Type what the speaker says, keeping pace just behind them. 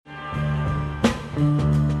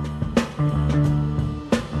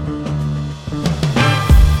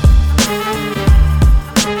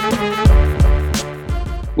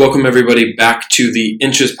Welcome, everybody, back to the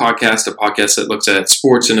Inches Podcast, a podcast that looks at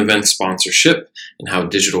sports and event sponsorship and how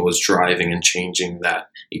digital is driving and changing that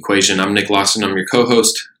equation. I'm Nick Lawson. I'm your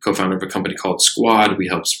co-host, co-founder of a company called Squad. We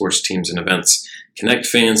help sports teams and events connect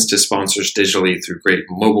fans to sponsors digitally through great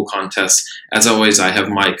mobile contests. As always, I have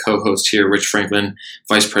my co-host here, Rich Franklin,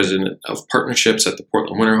 Vice President of Partnerships at the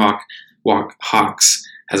Portland Winterhawks.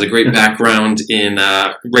 Has a great background in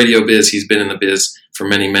radio biz. He's been in the biz for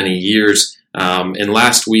many, many years. And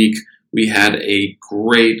last week, we had a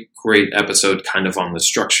great episode kind of on the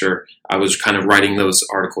structure. I was kind of writing those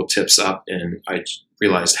article tips up, and I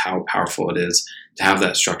realized how powerful it is to have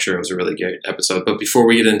that structure. It was a really great episode. But before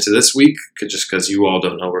we get into this week, just because you all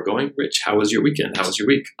don't know where we're going, Rich, how was your weekend? How was your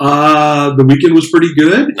week? The weekend was pretty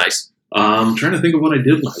good. Nice. I'm trying to think of what I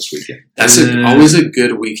did last weekend. That's always a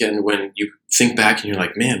good weekend when you think back and you're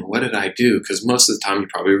like, man, what did I do? Because most of the time you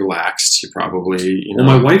probably relaxed. You probably, Well,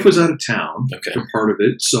 my wife was out of town for part of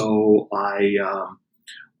it, so I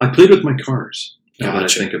played with my cars. Now that I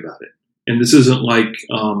think about it, and this isn't like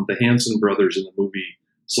the Hanson brothers in the movie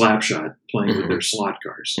Slapshot playing with their slot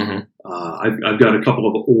cars. I've got a couple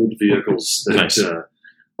of old vehicles that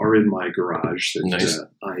are in my garage that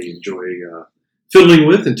I enjoy fiddling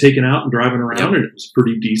with and taking out and driving around, and it was a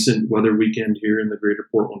pretty decent weather weekend here in the greater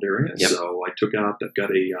Portland area. So I took out, I've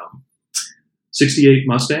got a 68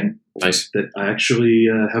 Mustang that I actually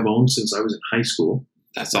have owned since I was in high school.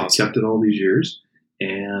 That's awesome. I kept it all these years.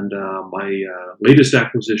 And my latest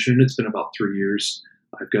acquisition, it's been about 3 years,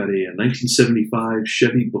 I've got a 1975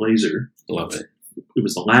 Chevy Blazer. Love it. It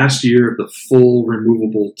was the last year of the full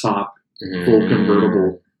removable top, full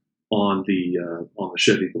convertible on the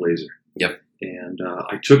Chevy Blazer. Yep. And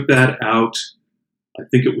I took that out, I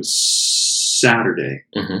think it was Saturday.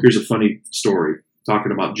 Here's a funny story,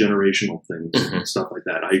 talking about generational things and stuff like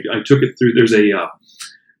that. I took it through, there's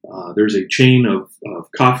a chain of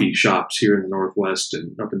coffee shops here in the Northwest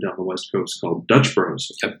and up and down the West Coast called Dutch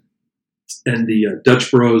Bros. Yep. And the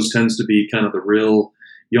Dutch Bros tends to be kind of the real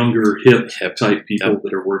younger, hip type people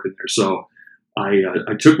that are working there. So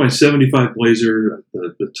I took my 75 Blazer,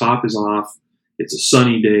 the top is off. It's a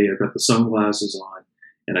sunny day. I've got the sunglasses on,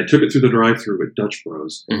 and I took it through the drive-thru at Dutch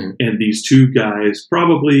Bros. And these two guys,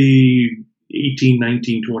 probably 18,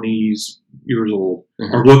 19, 20 years old,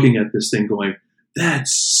 are looking at this thing going,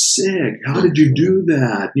 "That's sick. How did you do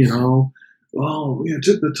that?" You know, "Oh, I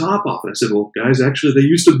took the top off." And I said, "Well, guys, actually, they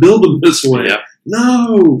used to build them this way."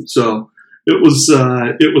 No. So it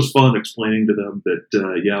was fun explaining to them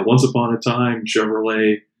that, once upon a time,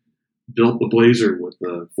 Chevrolet built the Blazer with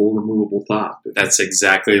the full removable top. That's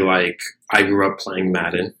exactly like I grew up playing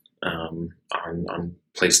Madden on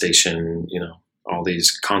PlayStation, all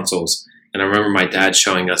these consoles. And I remember my dad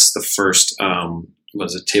showing us the first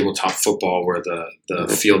was a tabletop football where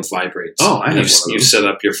the field vibrates. Oh, I have you set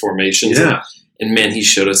up your formations. And man, he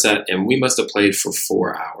showed us that, and we must have played for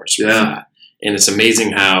 4 hours with that. And it's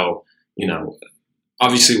amazing how,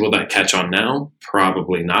 obviously will that catch on now?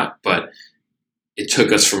 Probably not, but it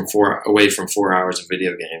took us away from 4 hours of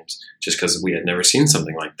video games just because we had never seen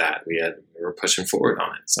something like that. We were pushing forward on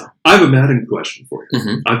it. So I have a Madden question for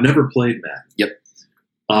you. I've never played Madden.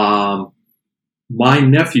 Yep. My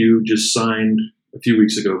nephew just signed a few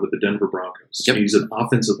weeks ago with the Denver Broncos. He's an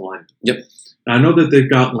offensive lineman. And I know that they've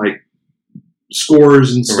got like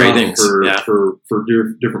scores and stuff ratings for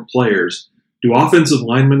different players. Do offensive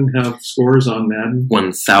linemen have scores on Madden?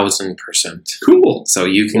 1,000%. Cool. So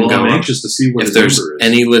you can go. I'm anxious to see what if there's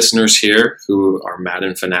any listeners here who are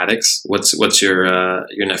Madden fanatics. What's your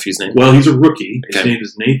nephew's name? Well, he's a rookie. His name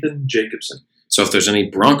is Nathan Jacobson. So if there's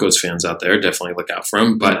any Broncos fans out there, definitely look out for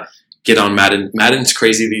him. But get on Madden. Madden's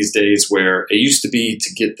crazy these days. Where it used to be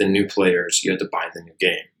to get the new players, you had to buy the new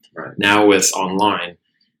game. Right. Now with online,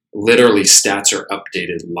 stats are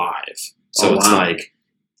updated live. So it's like,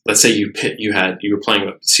 let's say you were playing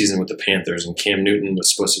a season with the Panthers and Cam Newton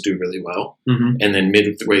was supposed to do really well, and then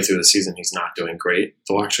midway through the season he's not doing great.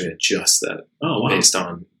 They'll actually adjust that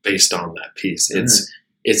based on that piece.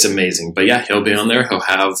 It's amazing. But he'll be on there. He'll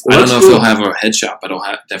have I don't know if he'll have a headshot, but he'll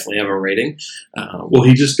definitely have a rating. Well,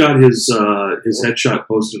 he just got his headshot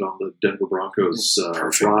posted on the Denver Broncos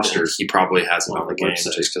roster. He probably hasn't on the game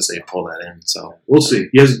just because they pull that in. So we'll see.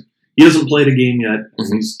 He hasn't played a game yet.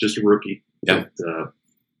 He's just a rookie. Yep. But,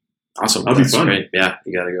 awesome. That'll be fun. Great. Yeah,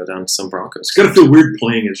 you got to go down to some Broncos. It's got to feel weird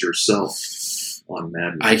playing as yourself on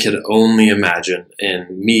Madden. I could only imagine.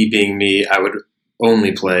 And me being me, I would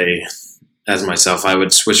only play as myself. I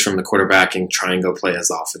would switch from the quarterback and try and go play as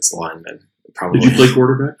the offensive lineman. Probably. Did you play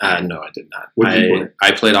quarterback? No, I did not. What did you play?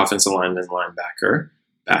 I played offensive lineman, linebacker.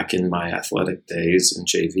 Back in my athletic days in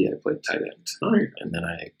JV, I played tight end. Oh, yeah. And then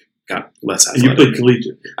I got less athletic. And you played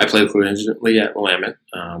collegiate? I played collegiately at Willamette,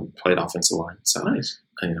 played offensive line. So nice.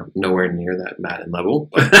 Nowhere near that Madden level.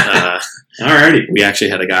 But alrighty. We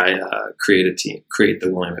actually had a guy create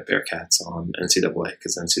the Willamette Bearcats on NCAA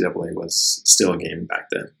because NCAA was still a game back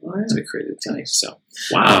then. Oh, yeah. So we created a team. Nice. So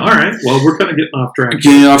wow. All right. Well, we're kind of getting off track.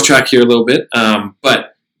 Getting off track here a little bit.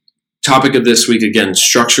 But topic of this week, again,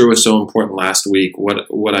 structure was so important last week.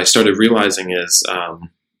 What I started realizing is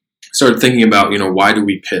started thinking about, why do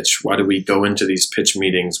we pitch? Why do we go into these pitch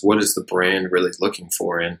meetings? What is the brand really looking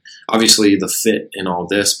for? And obviously the fit in all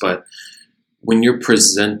this, but when you're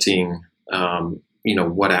presenting,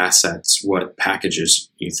 what assets, what packages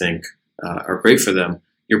you think are great for them,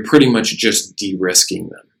 you're pretty much just de-risking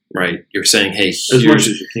them, right? You're saying, hey, as much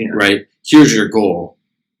as you can, right? Here's your goal.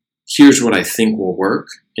 Here's what I think will work.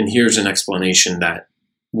 And here's an explanation that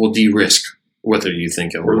will de-risk whether you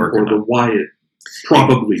think it will work or not. Or the why it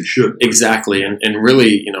probably should. Exactly. And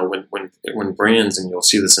really, when brands, and you'll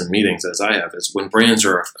see this in meetings as I have, is when brands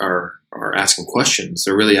are asking questions,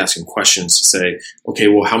 they're really asking questions to say, okay,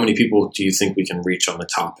 well, how many people do you think we can reach on the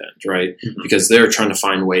top end, right? Mm-hmm. Because they're trying to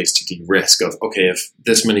find ways to de-risk of, okay, if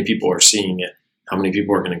this many people are seeing it, how many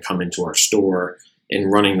people are going to come into our store,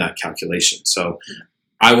 and running that calculation. So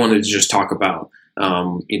I wanted to just talk about,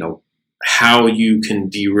 how you can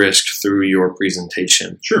de-risk through your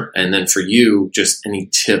presentation. Sure. And then for you, just any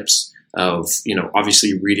tips of,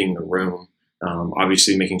 obviously reading the room,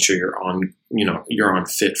 obviously making sure you're on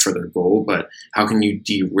fit for their goal, but how can you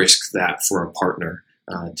de-risk that for a partner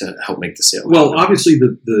to help make the sale? Well, obviously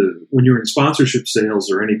the when you're in sponsorship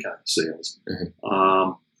sales or any kind of sales,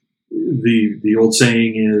 mm-hmm. The old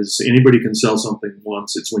saying is anybody can sell something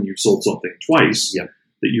once. It's when you've sold something twice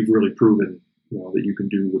that you've really proven that you can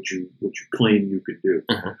do what you claim you can do.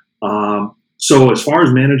 Uh-huh. So as far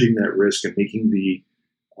as managing that risk and making the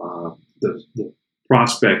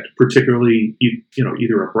prospect, particularly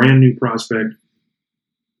either a brand new prospect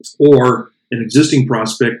or an existing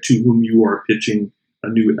prospect to whom you are pitching a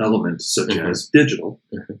new element, such mm-hmm. as digital,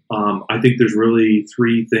 mm-hmm. I think there's really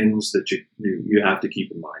three things that you have to keep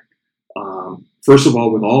in mind. First of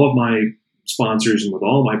all, with all of my sponsors and with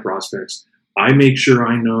all of my prospects, I make sure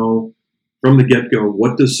I know from the get-go,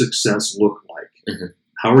 what does success look like? Mm-hmm.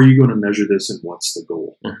 How are you going to measure this, and what's the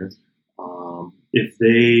goal? Mm-hmm. If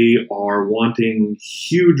they are wanting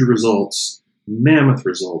huge results, mammoth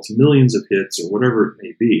results, millions of hits, or whatever it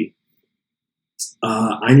may be,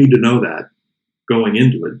 I need to know that going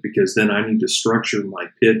into it, because then I need to structure my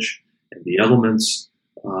pitch and the elements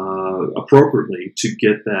appropriately to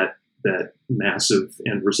get that massive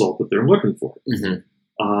end result that they're looking for.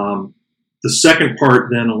 Mm-hmm. The second part,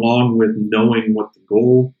 then, along with knowing what the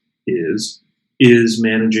goal is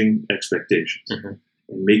managing expectations mm-hmm.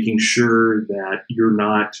 and making sure that you're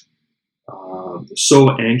not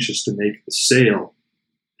so anxious to make the sale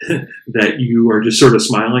that you are just sort of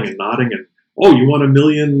smiling and nodding and, oh, you want 1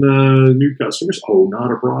 million new customers? Oh,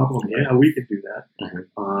 not a problem. Yeah, we can do that.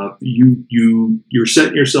 Mm-hmm. You're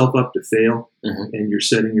setting yourself up to fail, mm-hmm. and you're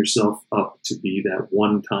setting yourself up to be that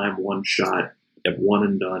one-time, one-shot,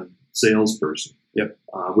 one-and-done salesperson,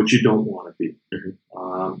 which you don't want to be.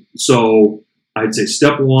 Mm-hmm. So I'd say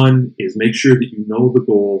step one is make sure that you know the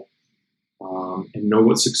goal and know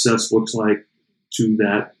what success looks like to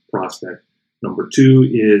that prospect. Number two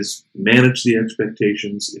is manage the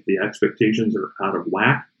expectations. If the expectations are out of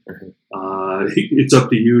whack, mm-hmm. It's up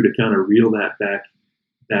to you to kind of reel that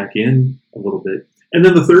back in a little bit. And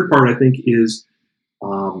then the third part, I think, is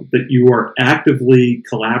that you are actively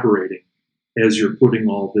collaborating as you're putting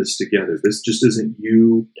all this together. This just isn't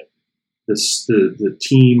you, the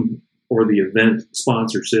team or the event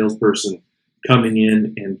sponsor salesperson coming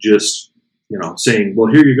in and just, saying,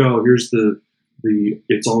 well, here you go. Here's the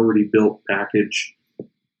it's already built package,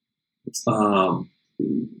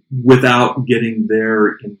 without getting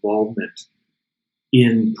their involvement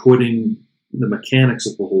in putting the mechanics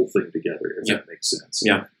of the whole thing together, if that makes sense.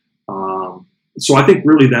 Yeah. So I think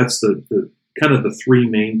really that's the kind of the three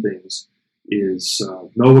main things. Is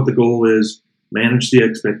know what the goal is, manage the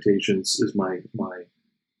expectations. As my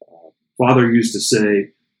father used to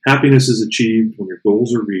say, happiness is achieved when your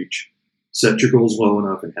goals are reached. Set your goals low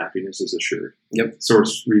enough, and happiness is assured. Yep. Sort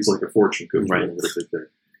of reads like a fortune cookie right. a little bit there.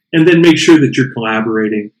 And then make sure that you're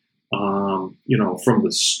collaborating. From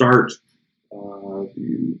the start,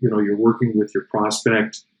 you're working with your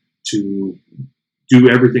prospect to do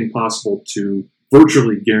everything possible to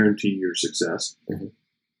virtually guarantee your success. Mm-hmm.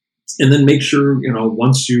 And then make sure,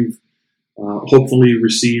 once you've hopefully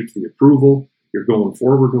received the approval, you're going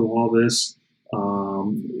forward with all this,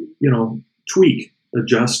 tweak,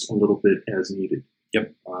 adjust a little bit as needed.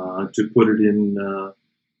 Yep. To put it in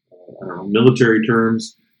I don't know, military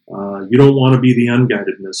terms, you don't want to be the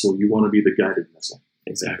unguided missile. You want to be the guided missile.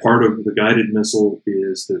 Exactly. Part of the guided missile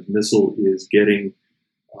is the missile is getting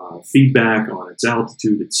feedback on its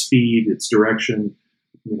altitude, its speed, its direction,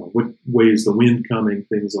 what way is the wind coming,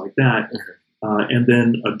 things like that, and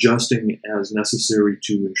then adjusting as necessary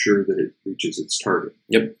to ensure that it reaches its target.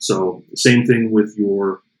 Yep. So same thing with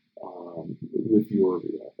your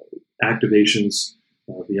activations,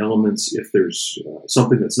 the elements. If there's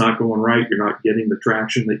something that's not going right, you're not getting the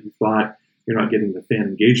traction that you thought, you're not getting the fan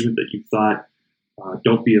engagement that you thought,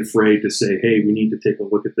 don't be afraid to say, hey, we need to take a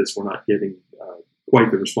look at this. We're not getting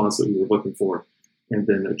quite the response that we were looking for, and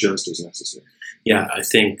then adjust as necessary. Yeah, I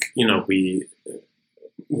think,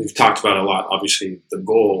 we've talked about a lot. Obviously, the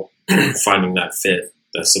goal, finding that fit,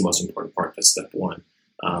 that's the most important part. That's step one.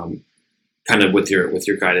 Kind of with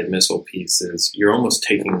your guided missile piece is you're almost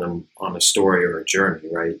taking them on a story or a journey,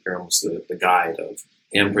 right? You're almost the guide of,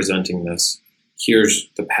 hey, I'm presenting this. Here's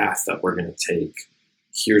the path that we're going to take.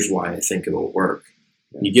 Here's why I think it'll work.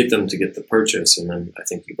 You get them to get the purchase, and then I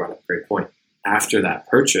think you brought up a great point. After that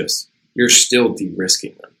purchase, you're still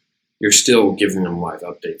de-risking them. You're still giving them live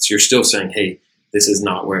updates. You're still saying, hey, this is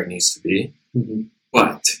not where it needs to be,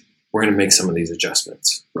 but we're going to make some of these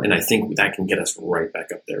adjustments. Right. And I think that can get us right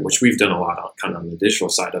back up there, which we've done a lot on kind of on the digital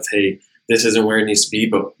side of, hey, this isn't where it needs to be,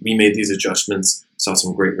 but we made these adjustments, saw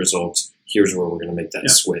some great results. Here's where we're going to make that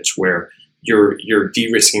switch, where you're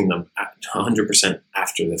de-risking them at 100%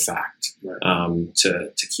 after the fact, right.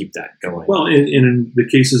 To keep that going. Well, and in the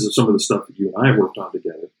cases of some of the stuff that you and I have worked on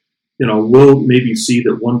together, we'll maybe see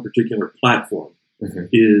that one particular platform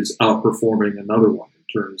is outperforming another one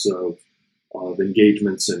in terms of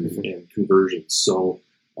engagements and conversions. So,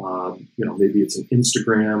 maybe it's an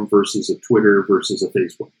Instagram versus a Twitter versus a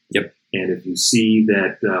Facebook. Yep. And if you see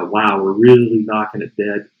that, wow, we're really knocking it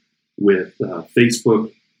dead with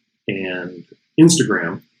Facebook and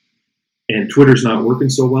Instagram, and Twitter's not working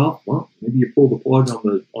so well, maybe you pull the plug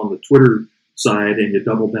on the Twitter side and you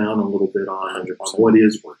double down a little bit on what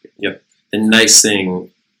is working. Yep. The nice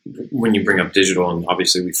thing when you bring up digital, and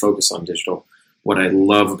obviously we focus on digital, what I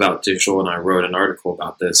love about digital, and I wrote an article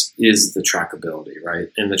about this, is the trackability, right?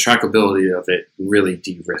 And the trackability of it really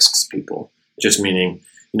de-risks people. Just meaning,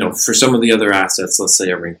 for some of the other assets, let's say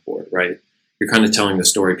a rink board, right? You're kind of telling the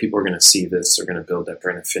story. People are going to see this. They're going to build that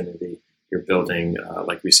brand affinity. You're building,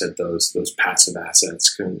 like we said, those passive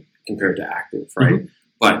assets compared to active, right? Mm-hmm.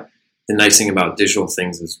 But the nice thing about digital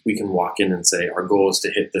things is we can walk in and say, our goal is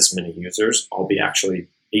to hit this many users. I'll be actually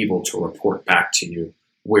able to report back to you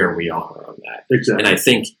where we are on that. Exactly. And I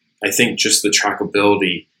think just the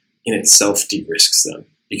trackability in itself de-risks them,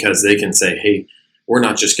 because they can say, hey, we're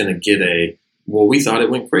not just going to get well, we thought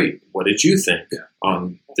it went great. What did you think? Yeah.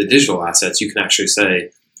 On the digital assets, you can actually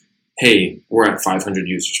say, hey, we're at 500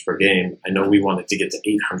 users per game. I know we wanted to get to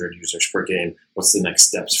 800 users per game. What's the next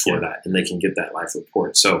steps for that? And they can get that live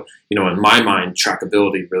report. So, in my mind,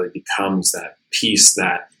 trackability really becomes that piece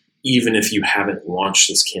that even if you haven't launched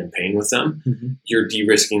this campaign with them, you're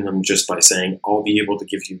de-risking them just by saying, I'll be able to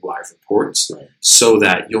give you live reports so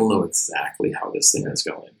that you'll know exactly how this thing is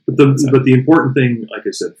going. But the important thing, like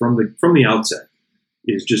I said, from the outset,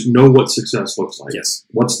 is just know what success looks like. Yes.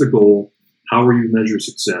 What's the goal? How are you measure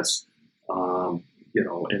success?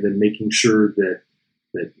 And then making sure that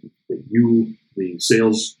you, the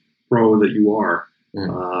sales pro that you are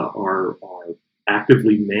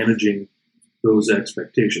actively managing those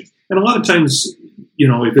expectations. And a lot of times,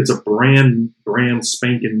 if it's a brand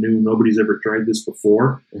spanking new, nobody's ever tried this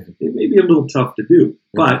before, it may be a little tough to do.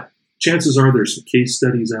 But chances are there's some case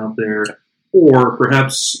studies out there, or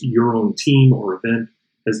perhaps your own team or event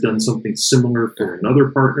has done something similar for another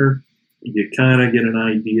partner. You kind of get an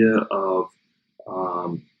idea of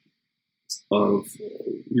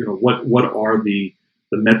what are the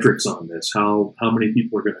metrics on this? How many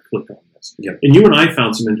people are going to click on this? Yep. And you and I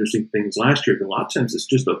found some interesting things last year. A lot of times it's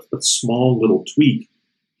just a small little tweak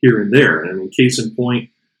here and there. And in case in point,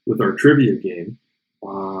 with our trivia game,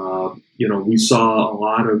 we saw a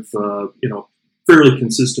lot of fairly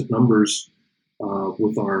consistent numbers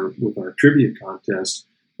with our trivia contest.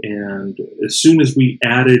 And as soon as we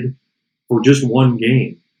added for just one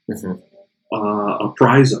game a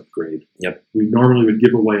prize upgrade, we normally would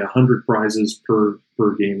give away 100 prizes per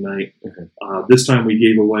game night. This time we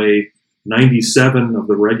gave away 97 of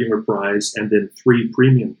the regular prize and then 3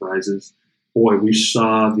 premium prizes. Boy, we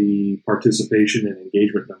saw the participation and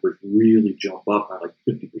engagement numbers really jump up by like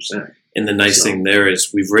 50%. And the nice thing there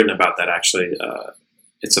is we've written about that actually.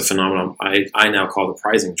 It's a phenomenon I now call the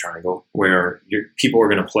prizing triangle, where people are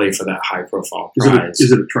going to play for that high-profile prize.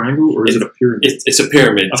 Is it a triangle or is it a pyramid? It's a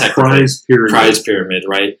pyramid. A prize pyramid. Prize pyramid,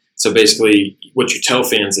 right? So basically, what you tell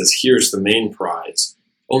fans is, here's the main prize.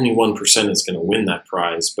 Only 1% is going to win that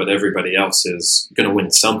prize, but everybody else is going to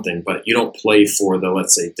win something. But you don't play for the,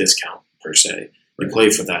 let's say, discount per se. You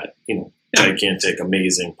play for that, gigantic,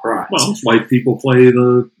 amazing prize. Well, it's why people play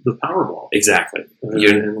the Powerball. Exactly.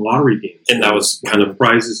 In lottery games. And that was kind of, the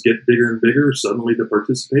prizes get bigger and bigger, suddenly the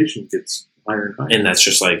participation gets higher and higher. And that's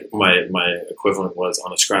just like my equivalent was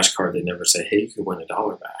on a scratch card, they never say, hey, you could win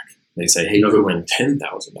 $1 back. They say, hey, you could win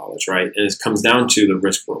 $10,000, right? And it comes down to the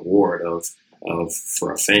risk reward of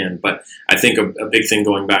for a fan. But I think a big thing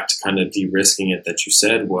going back to kind of de-risking it that you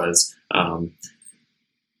said was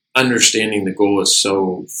understanding the goal is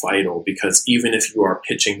so vital, because even if you are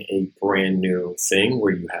pitching a brand new thing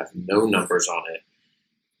where you have no numbers on it,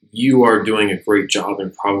 you are doing a great job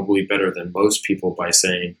and probably better than most people by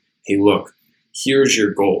saying, hey, look, here's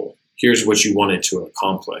your goal. Here's what you wanted to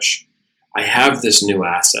accomplish. I have this new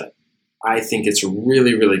asset. I think it's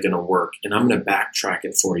really, really going to work, and I'm going to backtrack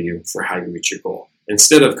it for you for how you reach your goal.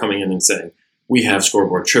 Instead of coming in and saying, we have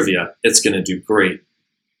scoreboard trivia, it's going to do great.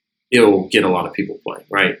 It'll get a lot of people playing,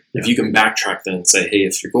 right? Yeah. If you can backtrack then and say, hey,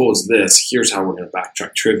 if your goal is this, here's how we're going to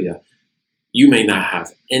backtrack trivia. You may not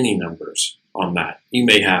have any numbers on that. You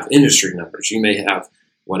may have industry numbers. You may have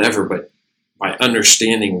whatever, but by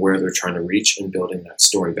understanding where they're trying to reach and building that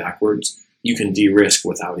story backwards, you can de-risk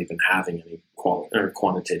without even having any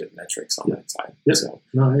quantitative metrics on that side. Yeah.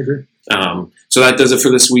 No, I agree. So that does it for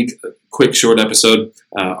this week. A quick, short episode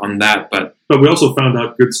on that. But we also found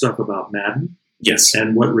out good stuff about Madden. Yes.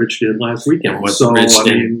 And what Rich did last weekend. And what Rich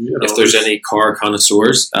did. If there's any car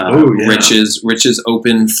connoisseurs, Rich is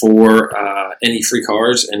open for any free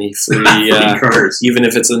cars, any free cars. Even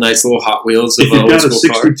if it's a nice little Hot Wheels of if you've got a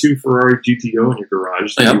 62 Ferrari GTO in your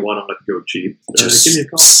garage and you want them to go cheap, just give me a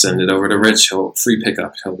call. Send it over to Rich. He'll free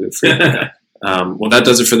pickup. He'll do free pickup. Well, that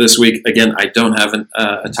does it for this week. Again, I don't have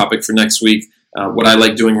a topic for next week. What I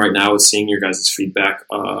like doing right now is seeing your guys' feedback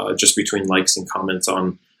just between likes and comments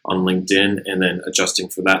on LinkedIn, and then adjusting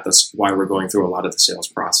for that. That's why we're going through a lot of the sales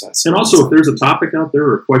process. And also, if there's a topic out there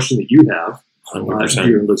or a question that you have, 100%.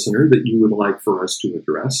 Dear listener, that you would like for us to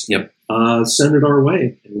address, send it our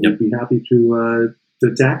way, and we'd be happy to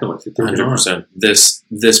tackle it. 100%. This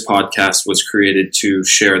podcast was created to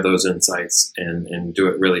share those insights and do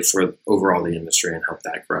it really for overall the industry and help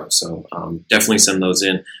that grow. So definitely send those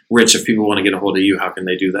in. Rich, if people want to get a hold of you, how can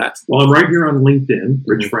they do that? Well, I'm right here on LinkedIn,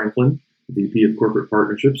 Rich Franklin, VP of Corporate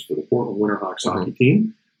Partnerships for the Portland Winterhawks hockey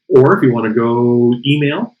team. Or if you want to go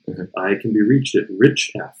email, I can be reached at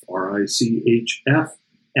richf, RICHF,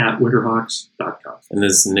 @winterhawks.com. And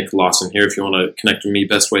this is Nick Lawson here. If you want to connect with me,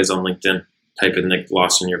 best ways on LinkedIn. Type in Nick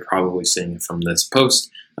Lawson. You're probably seeing it from this post.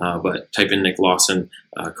 But type in Nick Lawson,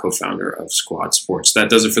 co-founder of Squad Sports. That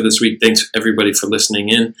does it for this week. Thanks, everybody, for listening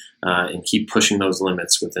in, and keep pushing those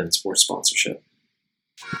limits within sports sponsorship.